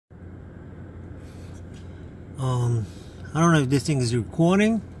I don't know if this thing is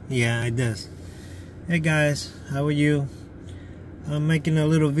recording. Yeah, it does. Hey guys, how are you? I'm making a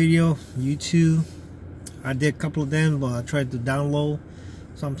little video. YouTube, I did a couple of them, but I tried to download.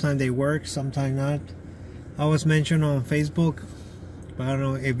 Sometimes they work, sometimes not. I was mentioned on Facebook, but I don't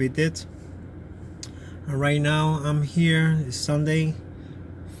know if it did. Right now I'm here. It's Sunday,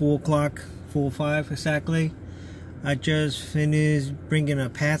 4 o'clock, 4:05 exactly. I just finished bringing a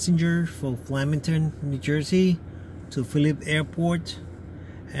passenger from Flemington, New Jersey to Phillips Airport,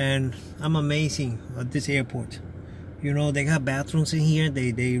 and I'm amazing at this airport. You know, they got bathrooms in here.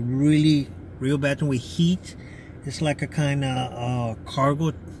 They really real bathroom with heat. It's like a kind of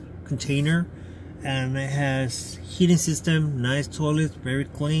cargo container, and it has heating system, nice toilets, very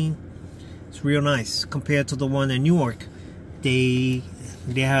clean. It's real nice compared to the one in Newark. They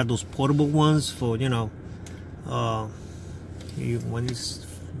have those portable ones for, you know, when it's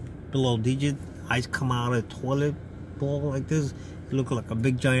below digit, ice come out of the toilet bowl like this. It looks like a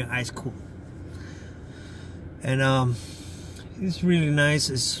big giant ice cube. And it's really nice.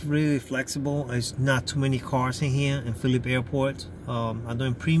 It's really flexible. It's not too many cars in here in Phillips Airport. I'm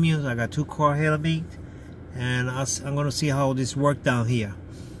doing premiums. I got 2 cars ahead of me, and I'm gonna see how this works down here.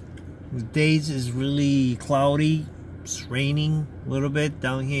 The days is really cloudy. It's raining a little bit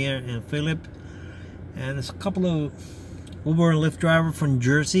down here in Phillips, and there's a couple of Uber and Lyft drivers from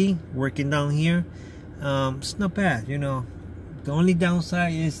Jersey working down here. It's not bad, you know. The only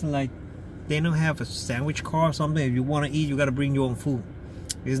downside is like they don't have a sandwich car or something. If you want to eat, you got to bring your own food.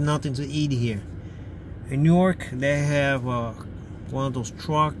 There's nothing to eat here. In New York, they have one of those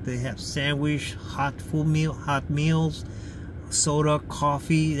trucks. They have sandwich, hot meals, soda,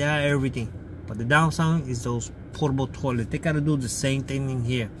 coffee, they have everything. But the downside is those portable toilets. They got to do the same thing in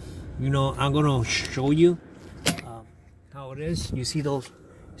here. You know, I'm gonna show you how it is. You see those?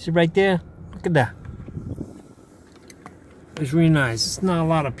 See right there? Look at that. It's really nice. It's not a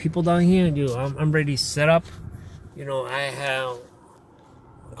lot of people down here. Dude, I'm ready set up. You know, I have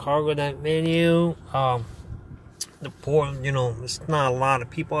cargo that menu. The port, you know, it's not a lot of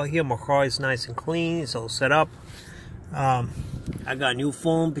people out here. My car is nice and clean. It's all set up. I got a new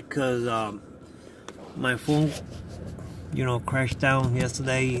phone because my phone, you know, crashed down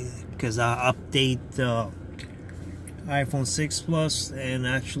yesterday because I update the iPhone 6 Plus, and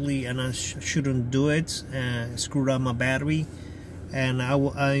I shouldn't do it, and screwed up my battery, and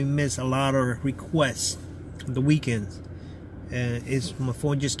I missed a lot of requests on the weekends, and my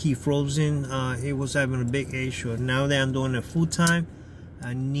phone just keep frozen. It was having a big issue. Now that I'm doing it full time,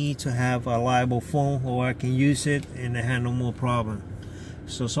 I need to have a reliable phone or I can use it and I have no more problem.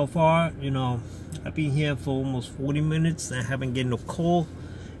 So far, you know, I've been here for almost 40 minutes and I haven't get no call.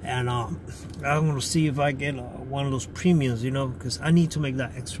 And I'm gonna see if I get one of those premiums, you know, because I need to make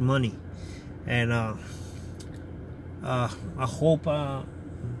that extra money. And I hope I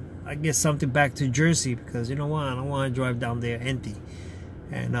get something back to Jersey, because you know what, I don't want to drive down there empty.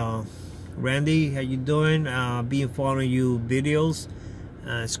 And Randy, how you doing? Been following you videos.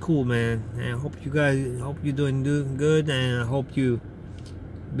 It's cool, man. And I hope you're doing good, and I hope you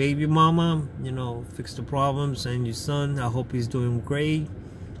baby mama, you know, fix the problems, and your son, I hope he's doing great.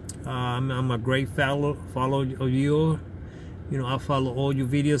 I'm a great follower of you. You know, I follow all your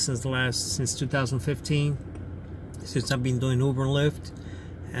videos since 2015, since I've been doing Uber and Lyft,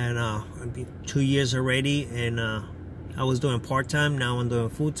 and I've been 2 years already. And I was doing part-time, now I'm doing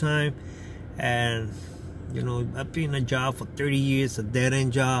full-time. And you know, I've been in a job for 30 years, a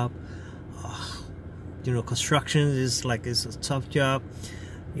dead-end job. You know, construction is like, it's a tough job.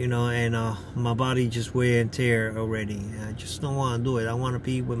 You know, and my body just wear and tear already. I just don't want to do it. I want to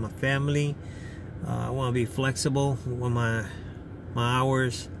be with my family. I want to be flexible with my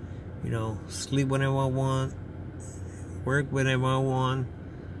hours. You know, sleep whenever I want, work whenever I want.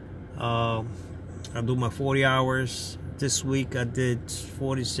 I do my 40 hours. This week I did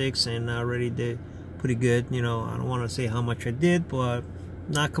 46, and I already did pretty good. You know, I don't want to say how much I did, but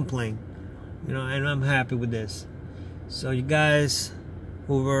not complain. You know, and I'm happy with this. So you guys,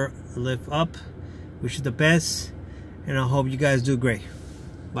 Uber, lift up, wish you the best, and I hope you guys do great.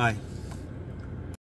 Bye.